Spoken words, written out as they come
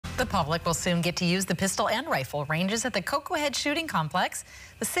The public will soon get to use the pistol and rifle ranges at the Koko Head Shooting Complex.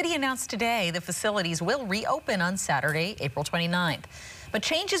 The city announced today the facilities will reopen on Saturday, April 29th. But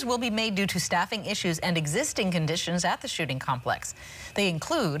changes will be made due to staffing issues and existing conditions at the shooting complex. They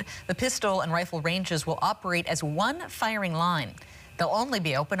include the pistol and rifle ranges will operate as one firing line. They'll only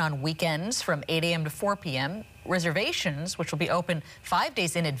be open on weekends from 8 a.m. to 4 p.m. Reservations, which will be open 5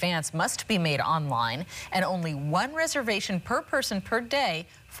 days in advance, must be made online, and only one reservation per person per day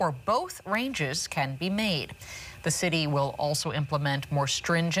for both ranges can be made. The city will also implement more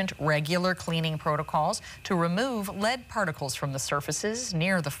stringent regular cleaning protocols to remove lead particles from the surfaces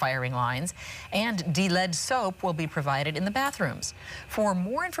near the firing lines, and de-lead soap will be provided in the bathrooms. For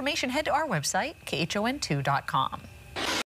more information, head to our website, khon2.com.